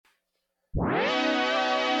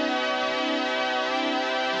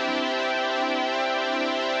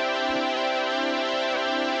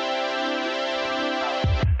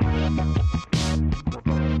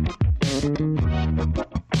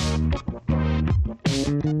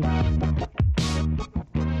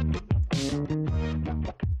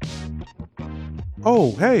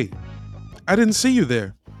Oh, hey, I didn't see you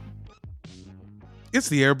there. It's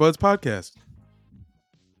the Airbuds Podcast.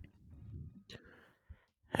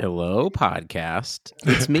 Hello, podcast.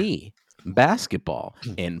 It's me, basketball.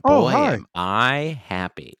 And Oh, boy, hi. am I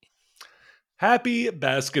happy. Happy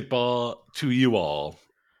basketball to you all.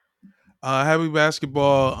 Happy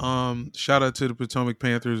basketball. Shout out to the Potomac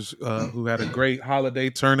Panthers, who had a great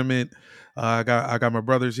holiday tournament. I got my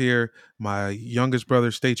brothers here. My youngest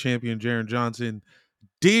brother, state champion Jaron Johnson,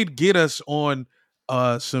 did get us on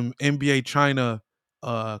some NBA China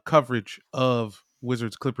coverage of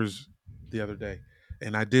Wizards Clippers the other day.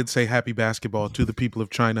 And I did say happy basketball to the people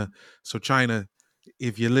of China. So China,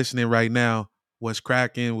 if you're listening right now, what's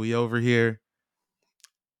cracking? We over here.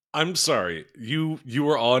 I'm sorry. You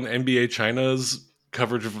were on NBA China's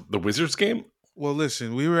coverage of the Wizards game? Well,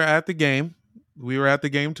 listen, we were at the game. We were at the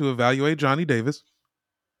game to evaluate Johnny Davis.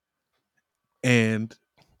 And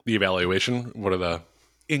The evaluation? What are the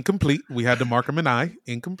incomplete. We had to mark him an I,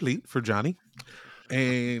 incomplete for Johnny.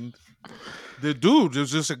 And the dude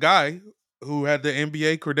was just a guy who had the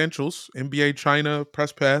NBA credentials, NBA China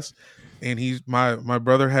press pass, and he's my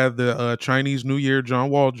brother had the Chinese New Year John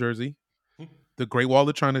Wall jersey, the Great Wall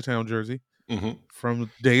of Chinatown jersey from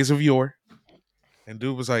days of yore. And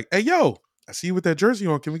dude was like, "Hey, yo, I see you with that jersey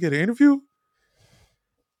on. Can we get an interview?"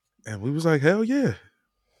 And we was like, "Hell yeah!"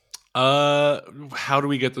 How do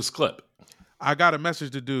we get this clip? I got a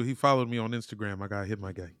message to do. He followed me on Instagram. I got to hit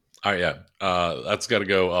my guy. All right, yeah. That's got to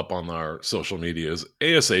go up on our social medias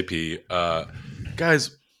ASAP.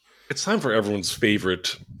 Guys, it's time for everyone's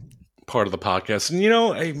favorite part of the podcast. And,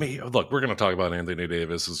 look, we're going to talk about Anthony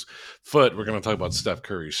Davis's foot. We're going to talk about Steph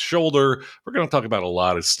Curry's shoulder. We're going to talk about a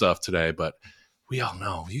lot of stuff today. But we all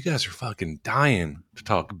know you guys are fucking dying to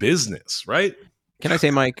talk business, right? Can I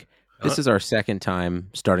say, Mike, this is our second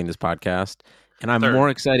time starting this podcast. And I'm Third. more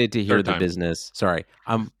excited to hear Third the time. business. Sorry.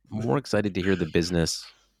 I'm more excited to hear the business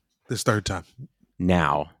This third time.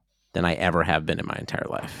 now than I ever have been in my entire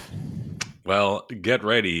life. Well, get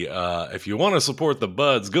ready. If you want to support the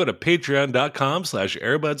buds, go to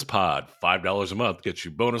patreon.com/airbudspod. $5 a month gets you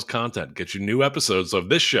bonus content, gets you new episodes of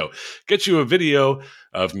this show, gets you a video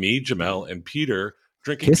of me, Jamel, and Peter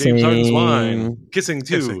drinking James Harden's wine. Kissing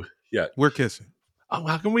too. Kissing. Yeah. We're kissing. Oh,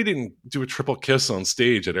 how come we didn't do a triple kiss on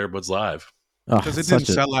stage at Airbuds Live? Because it didn't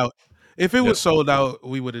sell out. If it was sold out,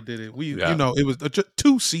 we would have did it. It was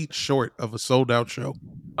 2 seats short of a sold out show.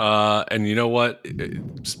 And you know what?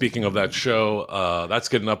 Speaking of that show, that's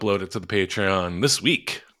getting uploaded to the Patreon this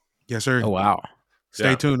week. Yes, sir. Oh, wow.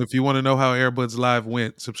 Stay tuned. If you want to know how Airbuds Live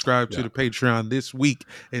went, subscribe to the Patreon this week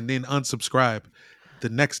and then unsubscribe the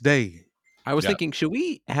next day. I was thinking, should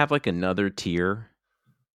we have like another tier?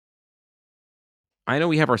 I know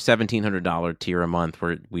we have our $1,700 tier a month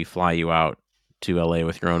where we fly you out to LA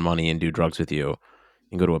with your own money and do drugs with you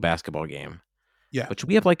and go to a basketball game. Yeah. But should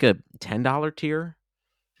we have like a $10 tier?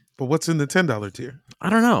 But what's in the $10 tier? I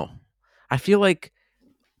don't know. I feel like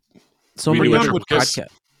so We many do a other triple kiss.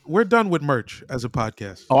 podcasts. We're done with merch as a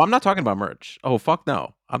podcast. Oh, I'm not talking about merch. Oh, fuck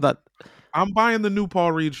no. I'm not. I'm buying the new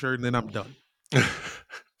Paul Reed shirt and then I'm done.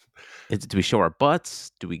 Do we show our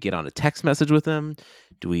butts? Do we get on a text message with them?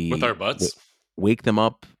 Do we With our butts? wake them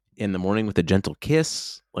up in the morning with a gentle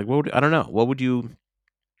kiss? Like, I don't know. What would you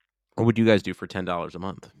guys do for $10 a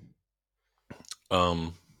month?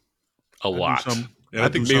 A lot. I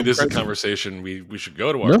think maybe this is a conversation we should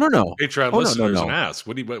go to our Patreon listeners and ask.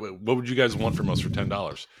 What would you guys want from us for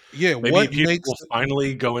 $10? Yeah, maybe what people makes will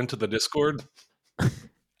finally go into the Discord.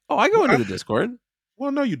 Oh, I go into the Discord.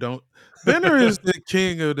 Well, no, you don't. Benner is the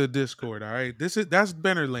king of the Discord. All right, that's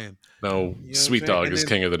Benner land. No, You know Sweet Dog is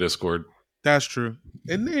king of the Discord. That's true.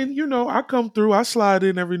 And then I come through. I slide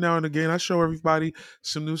in every now and again. I show everybody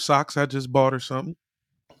some new socks I just bought or something.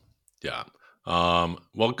 Yeah.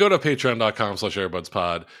 Well, go to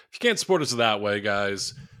patreon.com/airbudspod. If you can't support us that way,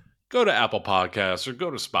 guys, go to Apple Podcasts or go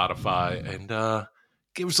to Spotify and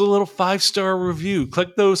give us a little 5-star review.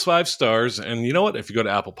 Click those 5 stars. And you know what? If you go to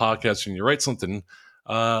Apple Podcasts and you write something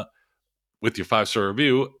with your 5-star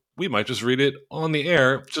review, we might just read it on the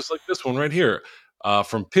air, just like this one right here.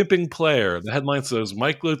 From Pimping Player. The headline says,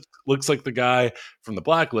 Mike looks like the guy from the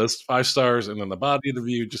Blacklist, 5 stars. And then the body of the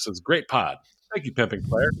review just says, great pod. Thank you, Pimping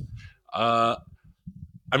Player. I'm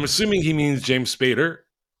assuming he means James Spader,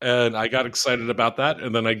 and I got excited about that.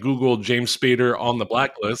 And then I Googled James Spader on the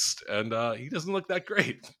Blacklist, and he doesn't look that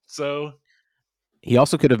great. So he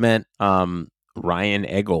also could have meant Ryan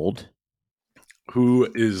Eggold. Who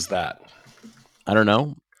is that? I don't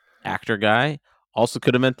know. Actor guy. Also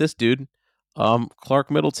could have meant this dude,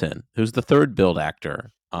 Clark Middleton, who's the third billed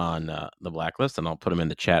actor on the Blacklist, and I'll put him in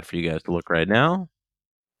the chat for you guys to look right now.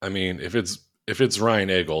 I mean, if it's if it's Ryan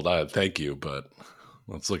Eggold, thank you, but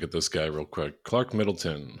let's look at this guy real quick. Clark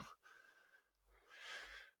Middleton.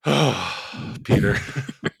 Oh, Peter.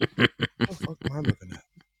 What the fuck am I looking at?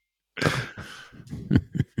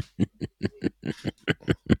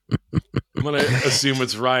 I'm gonna assume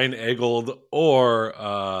it's Ryan Eggold or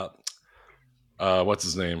what's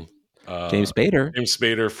his name? James Spader. James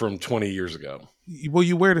Spader from 20 years ago. Well,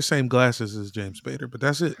 you wear the same glasses as James Spader, but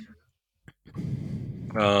that's it.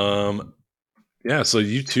 Yeah, so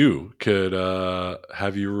you too could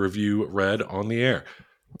have your review read on the air.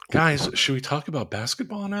 Guys, should we talk about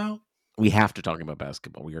basketball now? We have to talk about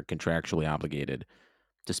basketball. We are contractually obligated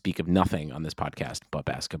to speak of nothing on this podcast but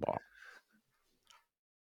basketball.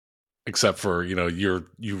 Except for,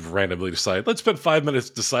 you've randomly decided, let's spend 5 minutes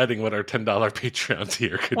deciding what our $10 Patreon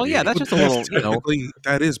tier could be. Well, yeah, that's just a little,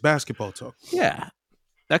 that is basketball talk. Yeah,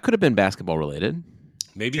 that could have been basketball related.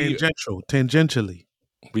 Maybe tangentially.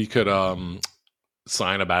 We could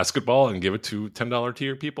sign a basketball and give it to $10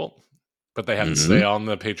 tier people, but they have to stay on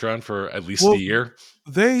the Patreon for at least a year.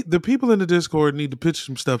 The people in the Discord need to pitch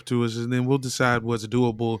some stuff to us, and then we'll decide what's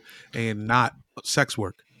doable and not sex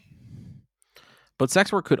work. But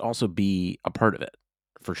sex work could also be a part of it,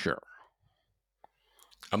 for sure.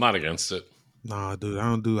 I'm not against it. Nah, dude,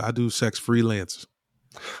 I do sex freelance.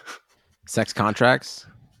 Sex contracts?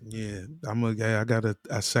 Yeah, I got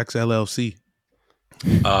a sex LLC.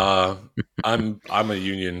 I'm a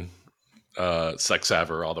union sex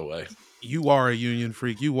haver all the way. You are a union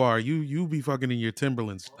freak. You are. You be fucking in your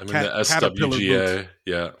Timberlands. I'm in the SWGA.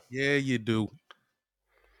 Yeah. Yeah, you do.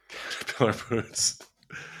 Caterpillar boots.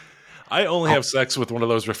 I only have sex with one of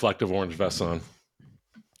those reflective orange vests on.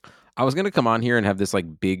 I was going to come on here and have this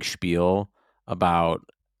like big spiel about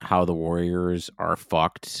how the Warriors are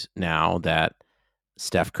fucked now that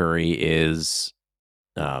Steph Curry is,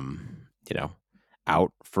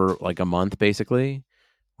 out for like a month basically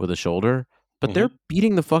with a shoulder. But they're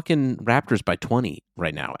beating the fucking Raptors by 20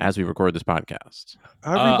 right now as we record this podcast.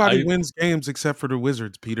 Everybody wins games except for the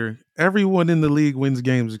Wizards, Peter. Everyone in the league wins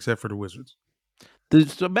games except for the Wizards.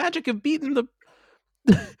 The Magic have beaten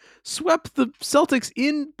swept the Celtics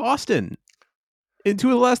in Boston in 2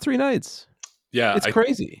 of the last 3 nights. Yeah. It's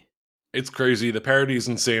crazy. It's crazy. The parity is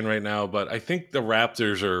insane right now, but I think the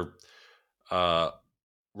Raptors are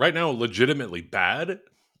right now legitimately bad.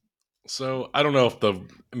 So I don't know if the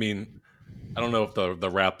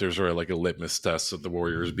Raptors are like a litmus test of the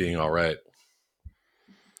Warriors being all right.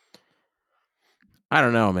 I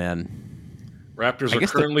don't know, man. Raptors are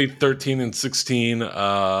currently 13-16.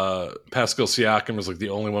 Pascal Siakam is like the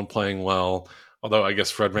only one playing well. Although I guess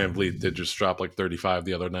Fred VanVleet did just drop like 35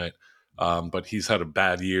 the other night. But he's had a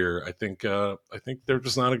bad year. I think they're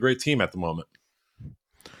just not a great team at the moment.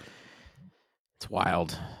 It's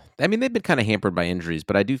wild. I mean, they've been kind of hampered by injuries,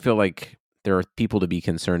 but I do feel like there are people to be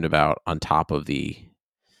concerned about on top of the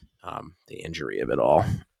injury of it all.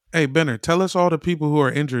 Hey, Benner, tell us all the people who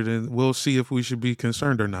are injured, and we'll see if we should be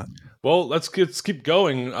concerned or not. Well, let's keep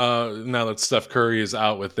going. Now that Steph Curry is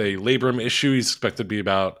out with a labrum issue, he's expected to be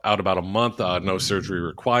out about a month. No surgery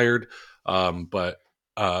required. But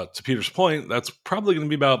to Peter's point, that's probably going to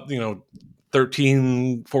be about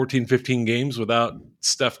 13, 14, 15 games without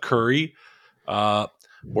Steph Curry.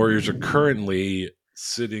 Warriors are currently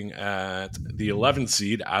sitting at the 11th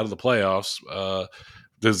seed out of the playoffs.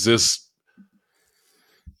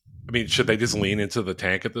 Should they just lean into the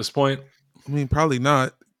tank at this point? I mean, probably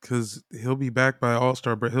not, because he'll be back by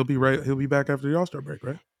All-Star break. He'll be back after the All-Star break,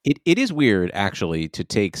 right? It is weird, actually, to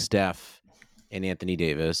take Steph and Anthony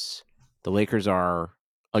Davis. The Lakers are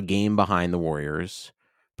a game behind the Warriors,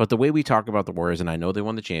 but the way we talk about the Warriors, and I know they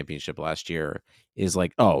won the championship last year, is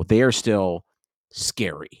like, oh, they are still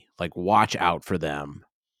scary. Like, watch out for them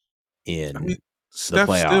in the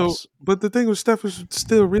playoffs. But the thing with Steph is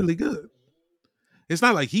still really good. It's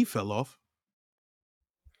not like he fell off.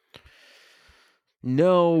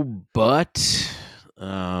 No, but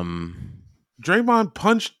Draymond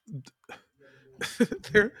punched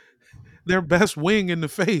their best wing in the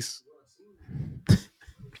face.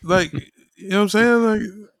 Like, you know what I'm saying? Like,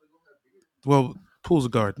 well, Poole's a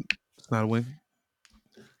guard. It's not a wing.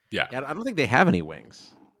 Yeah. I don't think they have any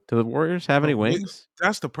wings. Do the Warriors have any wings?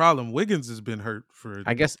 That's the problem. Wiggins has been hurt for...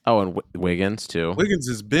 I guess... Oh, and Wiggins, too. Wiggins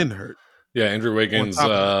has been hurt. Yeah, Andrew Wiggins,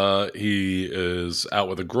 he is out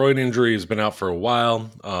with a groin injury. He's been out for a while.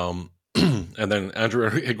 And then Andrew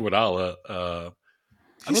Iguodala, I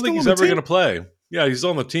don't think he's ever going to play. Yeah, he's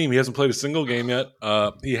on the team. He hasn't played a single game yet.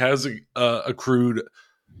 He has accrued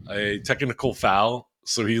a technical foul.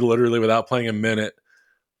 So he literally, without playing a minute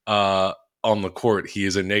on the court, he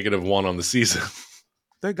is a -1 on the season.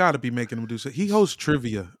 They got to be making him do so. He hosts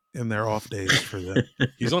trivia in their off days for them.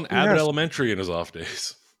 He's on He Abbott has- Elementary in his off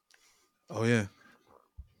days. Oh yeah.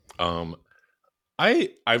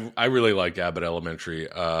 I really like Abbott Elementary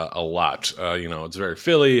a lot. It's very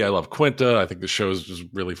Philly. I love Quinta. I think the show is just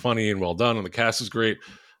really funny and well done, and the cast is great.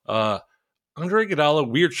 Andre Iguodala,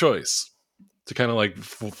 weird choice to kind of like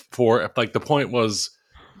for like the point was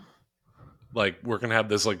like we're gonna have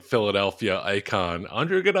this like Philadelphia icon.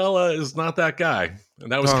 Andre Iguodala is not that guy,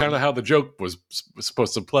 and that was kind of how the joke was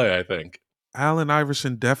supposed to play. I think Allen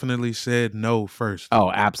Iverson definitely said no first.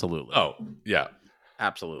 Oh, absolutely. Oh yeah,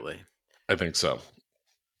 Absolutely. I think so.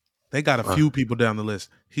 They got a few people down the list.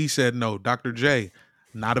 He said no. Dr. J,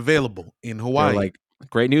 not available in Hawaii. They're like,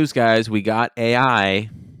 great news, guys. We got AI.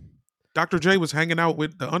 Dr. J was hanging out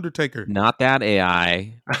with the Undertaker, Not that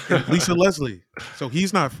AI. and Lisa Leslie, so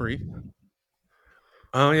he's not free.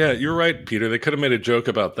 Oh yeah, you're right, Peter. They could have made a joke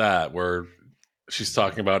about that where she's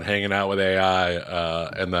talking about hanging out with AI,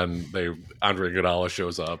 and then Andre Iguodala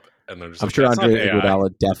shows up, and they're just I'm like, sure "That's not Andre AI."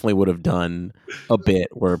 Iguodala definitely would have done a bit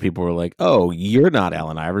where people were like, "Oh, you're not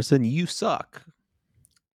Allen Iverson. You suck."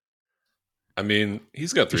 I mean,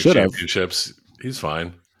 he's got 3 Should have. championships. He's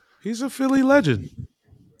fine. He's a Philly legend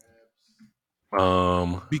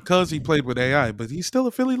I because he played with AI, but he's still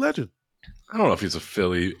a Philly legend. don't know if he's a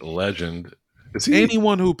Philly legend. Is he?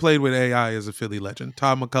 Anyone who played with AI is a Philly legend.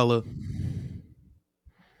 Todd McCullough.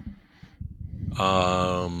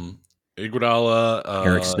 Iguodala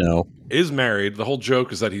Eric Snow. is married. The whole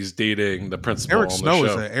joke is that he's dating the principal Eric on Snow the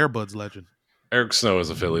is show. an Airbuds legend. Eric Snow is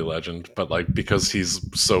a Philly legend, but like because he's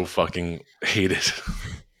so fucking hated.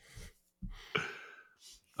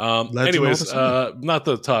 Legend Anyways, all the not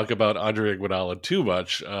to talk about Andre Iguodala too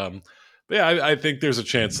much. But yeah, I think there's a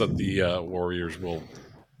chance that the Warriors will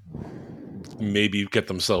maybe get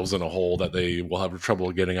themselves in a hole that they will have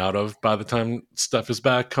trouble getting out of by the time Steph is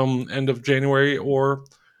back come end of January or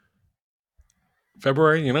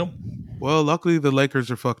February, Well, luckily the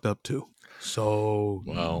Lakers are fucked up too. So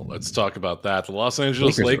Well, let's talk about that. The Los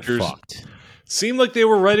Angeles Lakers are Lakers fucked. seemed like they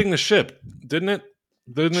were riding the ship, didn't it?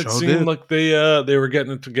 Didn't it Sure seem did. like they were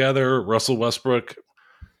getting it together? Russell Westbrook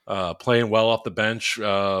playing well off the bench.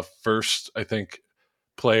 First, I think,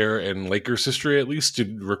 player in Lakers history, at least,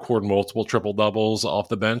 to record multiple triple doubles off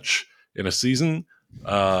the bench in a season.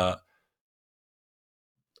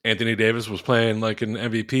 Anthony Davis was playing like an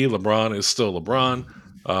MVP. LeBron is still LeBron.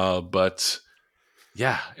 But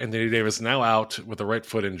yeah, Anthony Davis now out with a right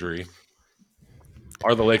foot injury.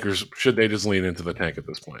 Are the Lakers, should they just lean into the tank at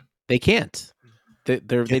this point? They can't. They'd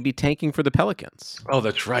be tanking for the Pelicans. Oh,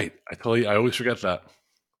 that's right. I always forget that.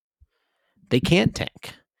 They can't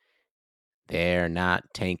tank. They're not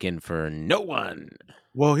tanking for no one.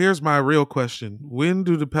 well, here's my real question. When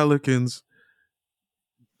do the Pelicans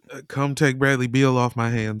come take Bradley Beal off my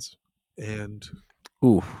hands and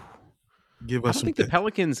Ooh. give I us don't some think the picks?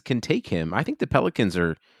 Pelicans can take him. I think the Pelicans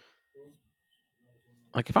are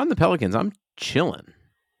like, if I'm the Pelicans, I'm chilling,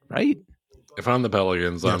 right? If I'm the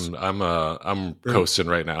Pelicans, Yes. I'm coasting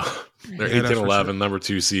right now. They're Yeah, that's 18-11, for sure. number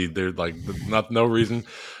 2 seed. They're like no reason.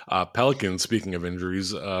 Pelicans, speaking of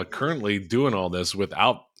injuries, currently doing all this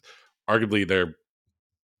without arguably their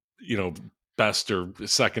best or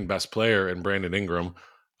second best player in Brandon Ingram.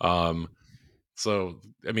 So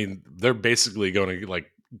I mean, they're basically going to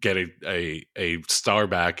like get a star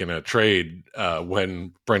back in a trade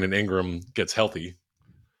when Brandon Ingram gets healthy.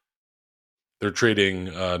 They're trading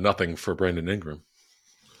nothing for Brandon Ingram.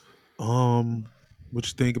 What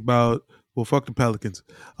you think about? Well, fuck the Pelicans.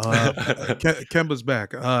 Kemba's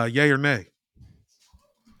back. Yay or nay?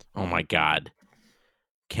 Oh my God.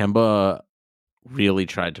 Kemba really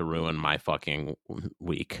tried to ruin my fucking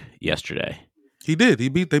week yesterday. He did. They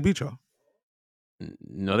beat y'all.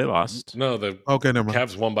 No, they lost. No, the Okay, never mind.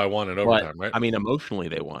 Cavs won by 1 in But, overtime, right? I mean, emotionally,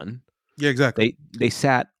 they won. Yeah, exactly. They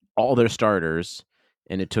sat all their starters,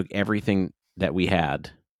 and it took everything that we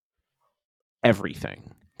had.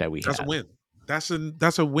 Everything that we That's had. a win. That's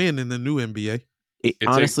a win in the new NBA. It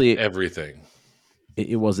Honestly, takes everything.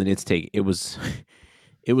 it wasn't its take. It was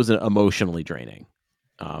emotionally draining.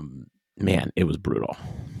 Man, it was brutal.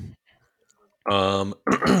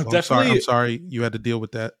 Definitely. I'm sorry you had to deal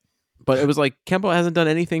with that. But it was like Kemba hasn't done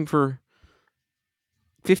anything for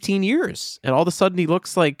 15 years, and all of a sudden he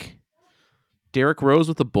looks like Derrick Rose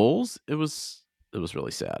with the Bulls. It was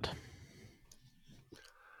really sad.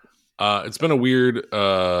 It's been a weird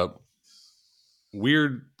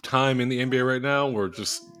time in the NBA right now. Where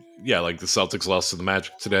just like the Celtics lost to the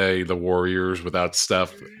Magic today. The Warriors without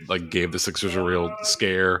Steph like gave the Sixers a real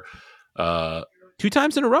scare. 2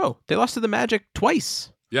 times in a row, they lost to the Magic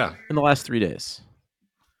twice Yeah, in the last 3 days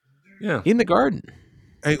yeah. in the Garden.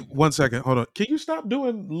 Hey, 1 second. Hold on. Can you stop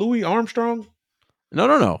doing Louis Armstrong?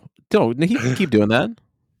 No. Don't. He can keep doing that.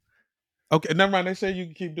 Okay, never mind. They say you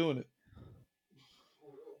can keep doing it.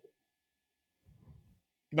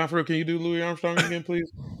 Not for real. Can you do Louis Armstrong again, please?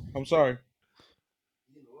 I'm sorry.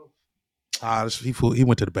 He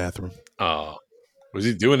went to the bathroom. Was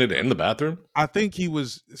he doing it in the bathroom? I think he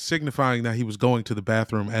was signifying that he was going to the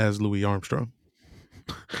bathroom as Louis Armstrong.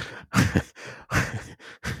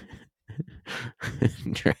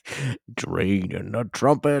 Draining the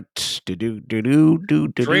trumpet.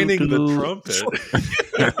 Draining the trumpet.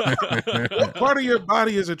 What part of your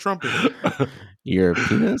body is a trumpet? Your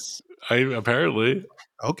penis? Apparently.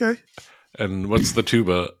 Okay. And what's the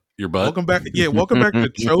tuba? Your butt? Welcome back. Yeah, welcome back to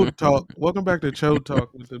Chode Talk. Welcome back to Chode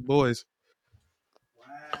Talk with the boys.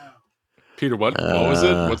 Wow. Peter, what was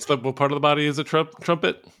it? What part of the body is a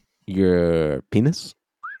trumpet? Your penis?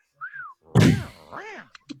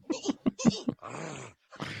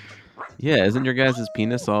 Yeah, isn't your guys'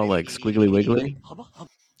 penis all like squiggly wiggly?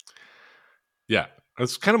 Yeah,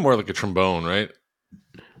 it's kind of more like a trombone, right?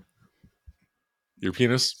 Your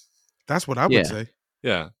penis? That's what I would say.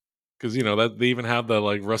 Yeah, because that they even have the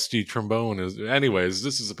like rusty trombone. Anyways,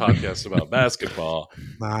 this is a podcast about basketball.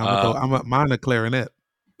 Nah, I'm a clarinet.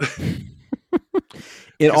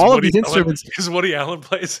 In all of these instruments, because Woody Allen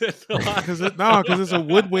plays it. Because it's a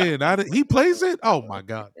woodwind. He plays it. Oh my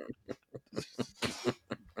god.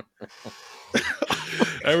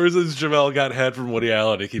 Ever since Jamel got head from Woody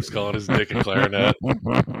Allen, he keeps calling his dick a clarinet.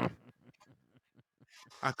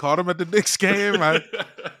 I caught him at the Knicks game. I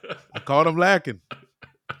caught him lacking.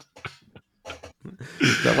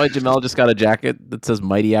 Is that why Jamel just got a jacket that says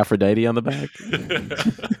Mighty Aphrodite on the back?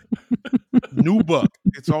 Nubuck.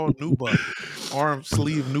 It's all Nubuck. Arm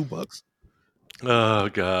sleeve Nubucks. Oh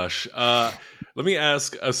gosh. Let me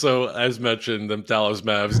ask. So as mentioned, the Dallas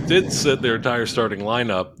Mavs did sit their entire starting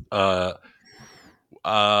lineup.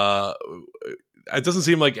 It doesn't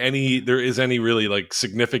seem like there is any really like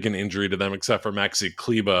significant injury to them except for Maxi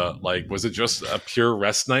Kleber. Like, was it just a pure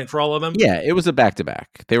rest night for all of them? Yeah, it was a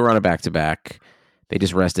back-to-back. They were on a back-to-back. They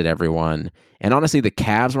just rested everyone. And honestly, the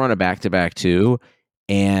Cavs were on a back-to-back too.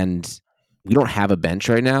 And we don't have a bench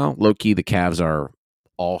right now. Low-key, the Cavs are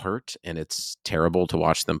all hurt, and it's terrible to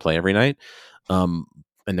watch them play every night. And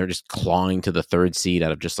they're just clawing to the third seed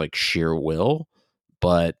out of just like sheer will.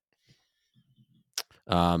 But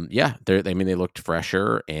they looked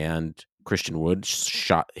fresher, and Christian Wood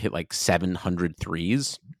hit like 700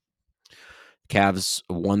 threes. Cavs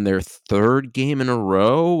won their third game in a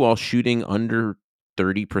row while shooting under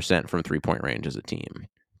 30% from 3-point range as a team.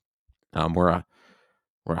 We're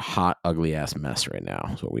a hot, ugly ass mess right now.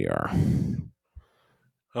 That's what we are.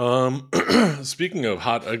 Speaking of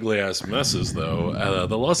hot, ugly ass messes, though,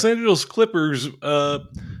 the Los Angeles Clippers,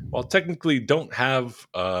 while technically don't have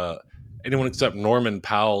anyone except Norman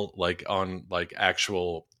Powell on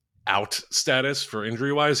actual out status for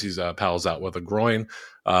injury wise. Powell's out with a groin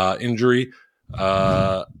injury.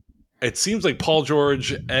 It seems like Paul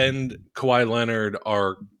George and Kawhi Leonard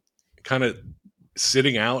are kind of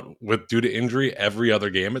sitting out due to injury every other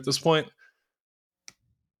game at this point.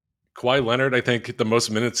 Kawhi Leonard, I think the most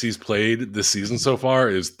minutes he's played this season so far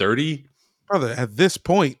is 30. Brother, at this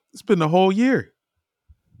point, it's been the whole year.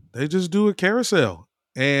 They just do a carousel.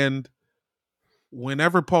 And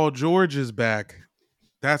whenever Paul George is back,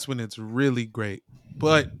 that's when it's really great.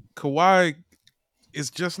 But Kawhi is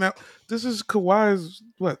just now. This is Kawhi's,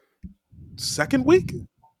 second week?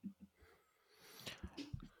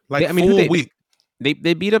 Full week.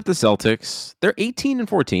 They beat up the Celtics. They're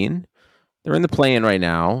 18-14. They're in the play-in right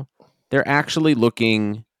now. They're actually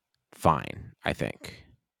looking fine, I think.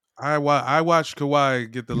 I watched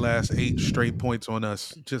Kawhi get the last 8 straight points on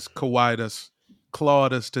us. Just Kawhi'd us,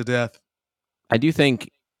 clawed us to death. I do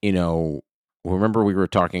think, remember we were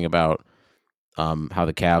talking about how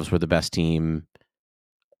the Cavs were the best team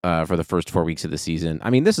for the first 4 weeks of the season.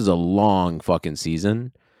 I mean, this is a long fucking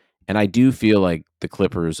season, and I do feel like the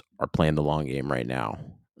Clippers are playing the long game right now,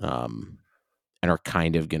 and are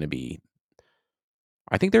kind of going to be.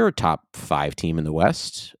 I think they're a top 5 team in the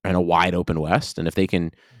West and a wide open West, and if they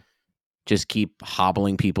can just keep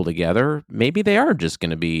hobbling people together, maybe they are just going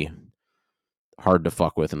to be hard to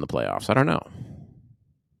fuck with in the playoffs. I don't know.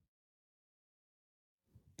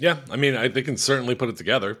 Yeah, I mean, they can certainly put it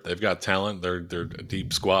together. They've got talent. They're a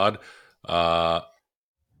deep squad. But,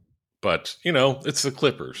 it's the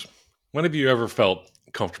Clippers. When have you ever felt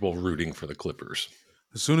comfortable rooting for the Clippers?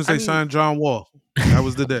 As soon as they signed John Wall, that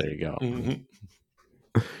was the day. There you go. Mm-hmm.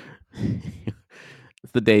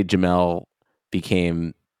 It's the day Jamel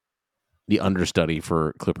became the understudy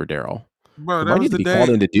for Clipper Darrell. Bro, He that might was need to the be called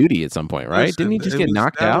day. into duty at some point, right? Didn't he Listen, just get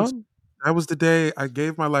knocked out? that was the day I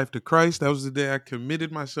gave my life to Christ. That was the day I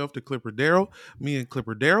committed myself to Clipper Daryl. Me and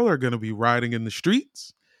Clipper Daryl are going to be riding in the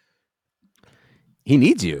streets. He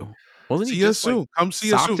needs you. Wasn't he See us just like soon. Come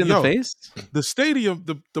see us socked soon. in the Yo, face? the stadium,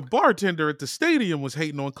 the bartender at the stadium was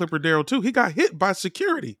hating on Clipper Daryl too. He got hit by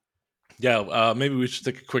security. Yeah, maybe we should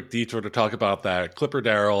take a quick detour to talk about that. Clipper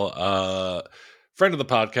Daryl, friend of the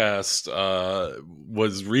podcast,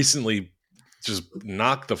 was recently just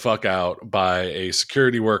knocked the fuck out by a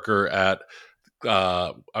security worker at,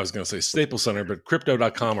 I was going to say Staples Center, but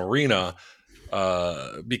Crypto.com Arena,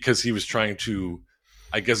 because he was trying to,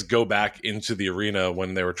 I guess, go back into the arena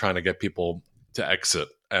when they were trying to get people to exit.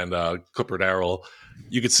 And Clipper Daryl,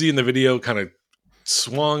 you could see in the video, kind of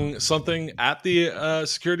swung something at the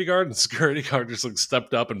security guard, and the security guard just like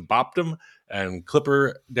stepped up and bopped him, and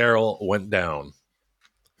Clipper Daryl went down.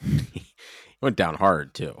 Went down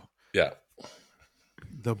hard too. Yeah.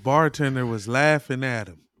 The bartender was laughing at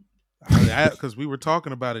him because we were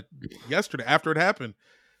talking about it yesterday after it happened,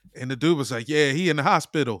 and the dude was like, "Yeah, he in the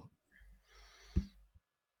hospital."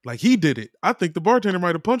 Like he did it. I think the bartender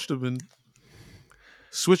might have punched him and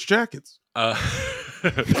switched jackets. The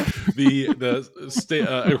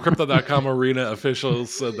Crypto.com Arena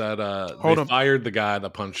officials said that they fired the guy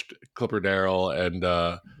that punched Clipper Daryl. And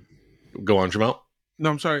go on, Jamal.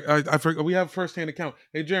 No, I'm sorry. I forgot. We have a first-hand account.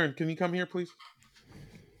 Hey, Jaron, can you come here, please?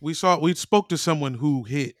 We spoke to someone who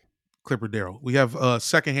hit Clipper Daryl. We have a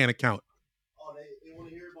second-hand account. Oh, they want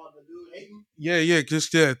to hear about the dude hating? Yeah.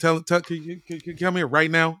 Just tell. Can you come here right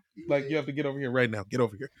now? Like you have to get over here right now. Get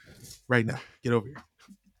over here, right now. Get over here.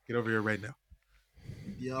 Get over here right now.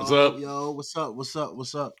 Yo, What's up? Yo, what's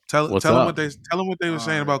up? Tell them what they were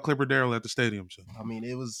saying All about Clipper Daryl at the stadium. So. I mean,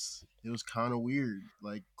 it was kind of weird.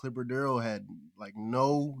 Like Clipper Daryl had like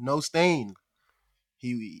no stain.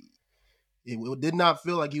 It did not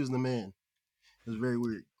feel like he was the man. It was very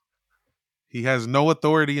weird. He has no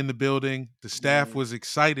authority in the building. The staff was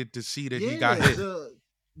excited to see that he got hit.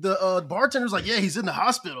 The bartender's like, yeah, he's in the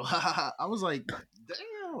hospital. I was like,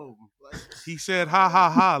 damn. He said, ha, ha,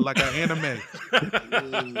 ha, like an anime.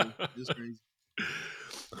 It's crazy.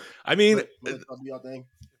 I mean,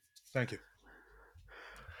 Thank you.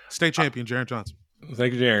 State champion, Jaron Johnson.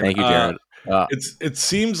 Thank you, Jaron. Thank you, Jared. It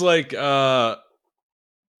seems like Clipper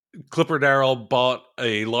Daryl bought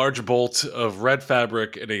a large bolt of red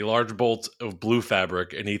fabric and a large bolt of blue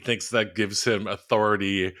fabric, and he thinks that gives him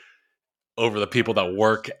authority over the people that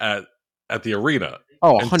work at the arena.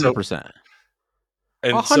 Oh, 100%.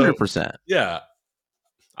 100%. Yeah.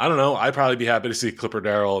 I don't know. I'd probably be happy to see Clipper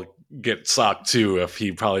Daryl get socked too if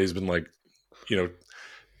he probably has been like,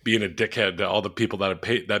 being a dickhead to all the people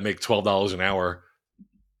that make $12 an hour.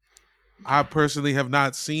 I personally have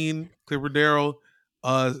not seen Clipper Daryl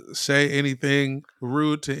say anything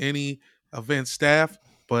rude to any event staff,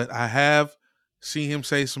 but I have seen him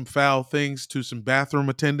say some foul things to some bathroom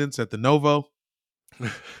attendants at the Novo. Is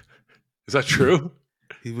that true?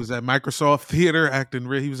 He was at Microsoft Theater acting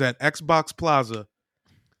real. He was at Xbox Plaza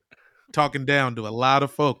talking down to a lot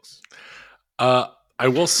of folks. I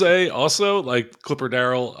will say also, like, Clipper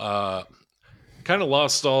Daryl kind of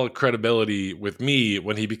lost all credibility with me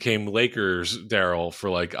when he became Lakers Daryl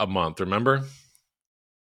for like a month. Remember?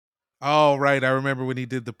 Oh, right. I remember when he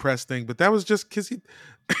did the press thing, but that was just because he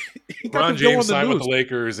LeBron James signed with the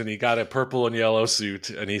Lakers and he got a purple and yellow suit,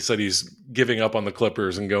 and he said he's giving up on the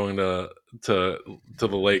Clippers and going to the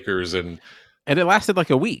Lakers, and it lasted like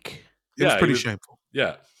a week. It was pretty shameful.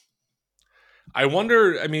 Yeah. I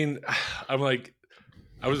wonder, I mean, I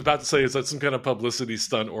was about to say, is that some kind of publicity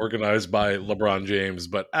stunt organized by LeBron James?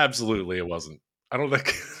 But absolutely it wasn't. I don't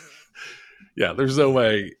think. Yeah, there's no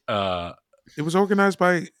way. It was organized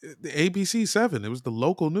by the ABC 7. It was the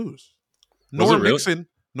local news.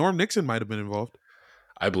 Norm Nixon might have been involved.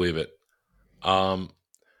 I believe it.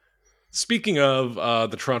 Speaking of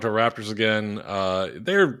the Toronto Raptors again,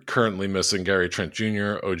 they're currently missing Gary Trent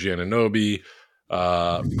Jr., OG Anunoby,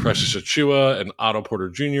 Precious Achiuwa, and Otto Porter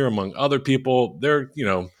Jr., among other people. They're,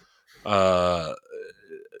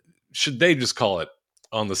 should they just call it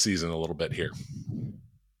on the season a little bit here?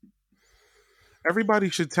 Everybody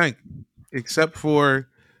should tank, except for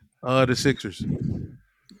the Sixers.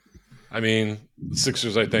 I mean, the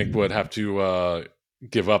Sixers, I think, would have to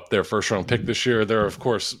give up their first-round pick this year. They're, of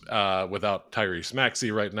course, without Tyrese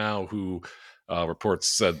Maxey right now, who reports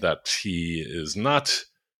said that he is not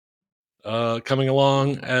coming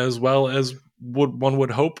along as well as one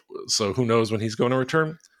would hope. So who knows when he's going to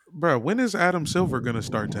return? Bro, when is Adam Silver going to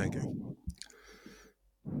start tanking?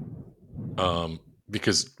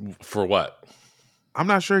 Because for what? I'm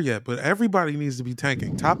not sure yet, but everybody needs to be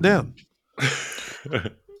tanking top down.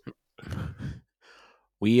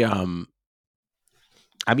 We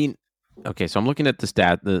I mean, okay, so I'm looking at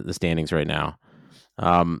the standings right now.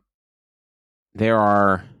 There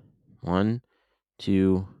are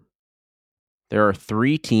there are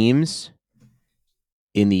 3 teams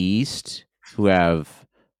in the East who have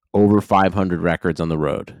over 500 records on the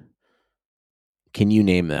road. Can you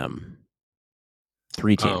name them?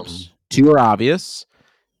 3 teams. 2 are obvious,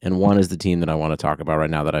 and 1 is the team that I want to talk about right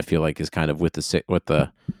now that I feel like is kind of with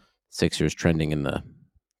the Sixers trending in the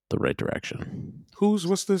right direction.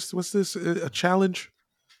 What's this a challenge?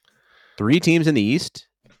 3 teams in the East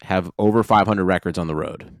have over 500 records on the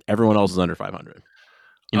road. Everyone else is under 500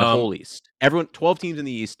 in the whole East. 12 teams in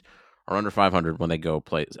the East are under 500 when they go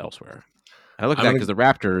play elsewhere. And I look at that because the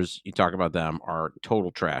Raptors, you talk about them, are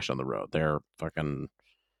total trash on the road. They're fucking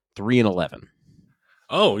 3-11.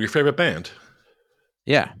 Oh, your favorite band?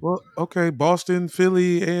 Yeah. Well, okay, Boston,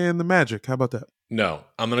 Philly, and the Magic. How about that? No,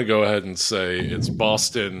 I'm going to go ahead and say it's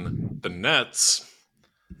Boston, the Nets,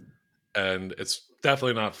 and it's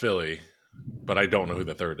definitely not Philly, but I don't know who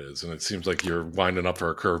the third is, and it seems like you're winding up for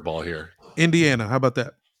a curveball here. Indiana. How about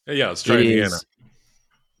that? Yeah, let's try Indiana.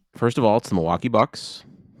 First of all, it's the Milwaukee Bucks,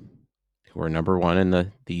 who are number 1 in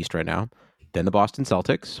the East right now. Then the Boston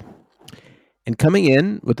Celtics. And coming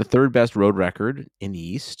in with the 3rd best road record in the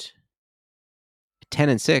East,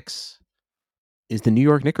 10-6, is the New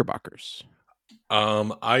York Knickerbockers.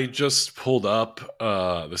 I just pulled up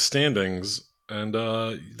the standings, and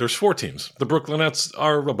there's 4 teams. The Brooklyn Nets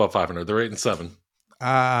are above 500. They're 8-7.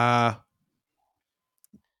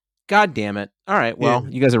 God damn it! All right, well,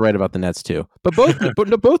 you guys are right about the Nets too, but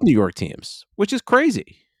both New York teams, which is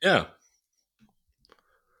crazy. Yeah.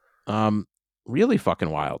 Really fucking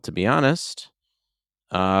wild, to be honest.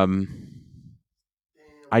 I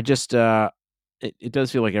just it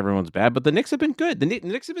does feel like everyone's bad, but the Knicks have been good. The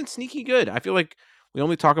Knicks have been sneaky good. I feel like we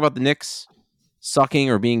only talk about the Knicks sucking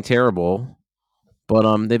or being terrible,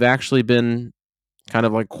 but they've actually been kind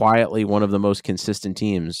of like quietly one of the most consistent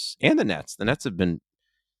teams. And the Nets have been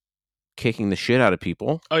kicking the shit out of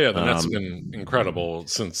people. Oh yeah, the Nets have been incredible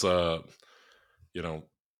since I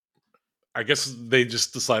guess they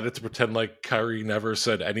just decided to pretend like Kyrie never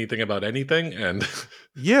said anything about anything, and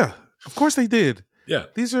yeah, of course they did. Yeah,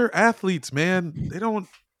 these are athletes, man. They don't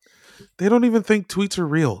even think tweets are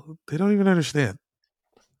real. They don't even understand.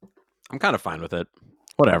 I'm kind of fine with it.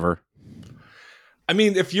 Whatever. I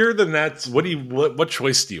mean, if you're the Nets, what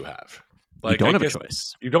choice do you have? Like, you don't have a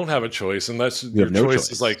choice. You don't have a choice unless your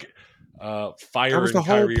choice is like firing. That was the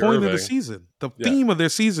Kyrie whole point Irving. of the season. The theme of their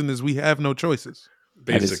season is we have no choices.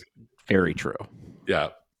 That is very true. Yeah.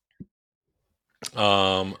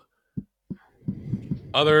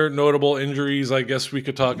 Other notable injuries, I guess we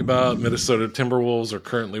could talk about. Minnesota Timberwolves are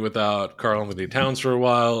currently without Karl-Anthony Towns for a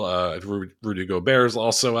while. Rudy Gobert is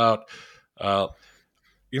also out.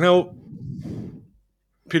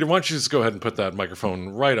 Peter, why don't you just go ahead and put that microphone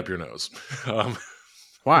right up your nose?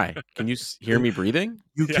 Why? Can you hear me breathing?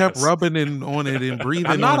 You kept rubbing on it and breathing.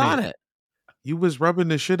 I'm not on it. You was rubbing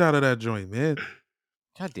the shit out of that joint, man.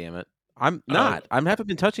 God damn it. I'm not. I haven't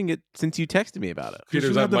been touching it since you texted me about it.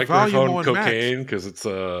 Peter's that microphone cocaine because it's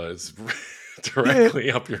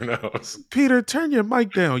directly up your nose. Peter, turn your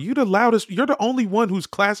mic down. You the loudest. You're the only one who's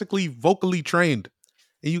classically vocally trained,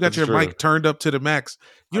 and you got your mic turned up to the max.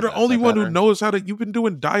 You're the only one who knows how to. You've been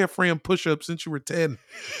doing diaphragm push-ups since you were 10.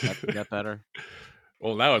 That better?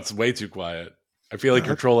 Well, now it's way too quiet. I feel like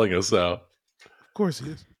you're trolling us, though. Of course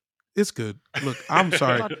he is. It's good. Look, I'm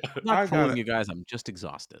sorry. I'm not trolling you guys. I'm just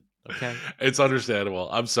exhausted. Okay, it's understandable.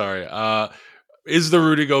 I'm sorry. Is the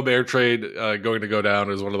Rudy Gobert trade going to go down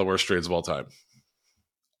as one of the worst trades of all time?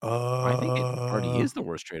 I think it already is the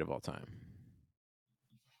worst trade of all time.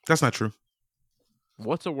 That's not true.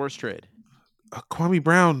 What's a worse trade? Kwame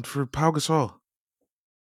Brown for Pau Gasol.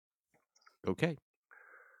 Okay.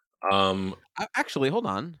 Actually, hold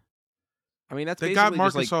on. I mean, that's they got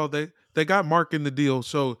Marc Gasol. They got Mark in the deal.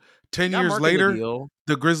 So 10 years later,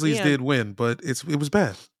 the Grizzlies did win, but it was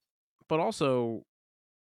bad. But also,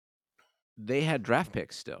 they had draft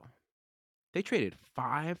picks still. They traded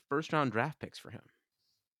 5 first-round draft picks for him.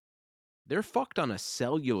 They're fucked on a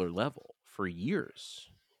cellular level for years.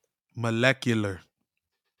 Molecular.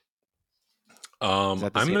 Is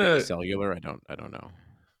that the same cellular? I don't know.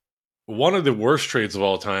 One of the worst trades of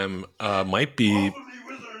all time might be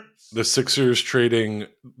the Sixers trading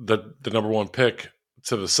the number 1 pick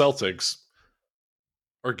to the Celtics,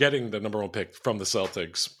 or getting the number 1 pick from the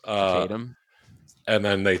Celtics. Tatum. And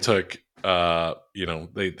then they took, they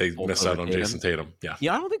missed out on Tatum. Jason Tatum. Yeah.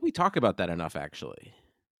 Yeah, I don't think we talk about that enough, actually.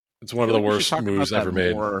 It's one of the worst moves ever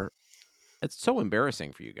made. It's so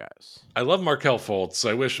embarrassing for you guys. I love Markelle Fultz.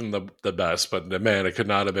 I wish him the best, but man, it could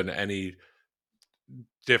not have been any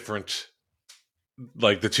different.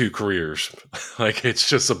 Like the two careers, like it's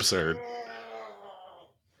just absurd.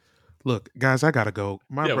 Look, guys, I gotta go.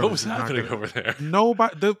 My What was brother's not happening gonna- over there?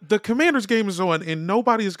 Nobody. The Commanders game is on, and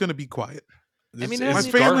nobody is going to be quiet. I mean, Is My It's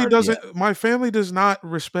family Gar- doesn't. My family does not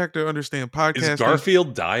respect or understand podcasting. Is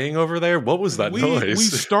Garfield dying over there? What was that noise? We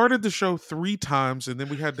started the show 3 times, and then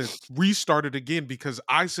we had to restart it again because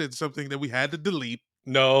I said something that we had to delete.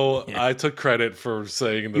 No, Yeah. I took credit for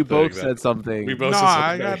saying the You thing. both that- said something. We No, both said something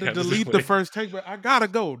I that got we to had delete the delete. first take, but I gotta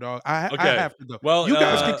go, dog. I Okay. have to go. Well, You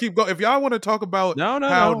guys can keep going if y'all want to talk about No,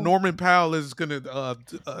 how no. Norman Powell is gonna No,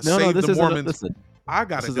 save this the isn't. Mormons. Listen, I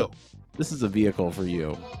gotta this is go. this is a vehicle for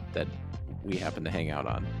you that we happen to hang out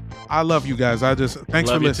on. I love you guys. Thanks Love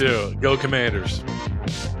for you listening. too. Go Commanders.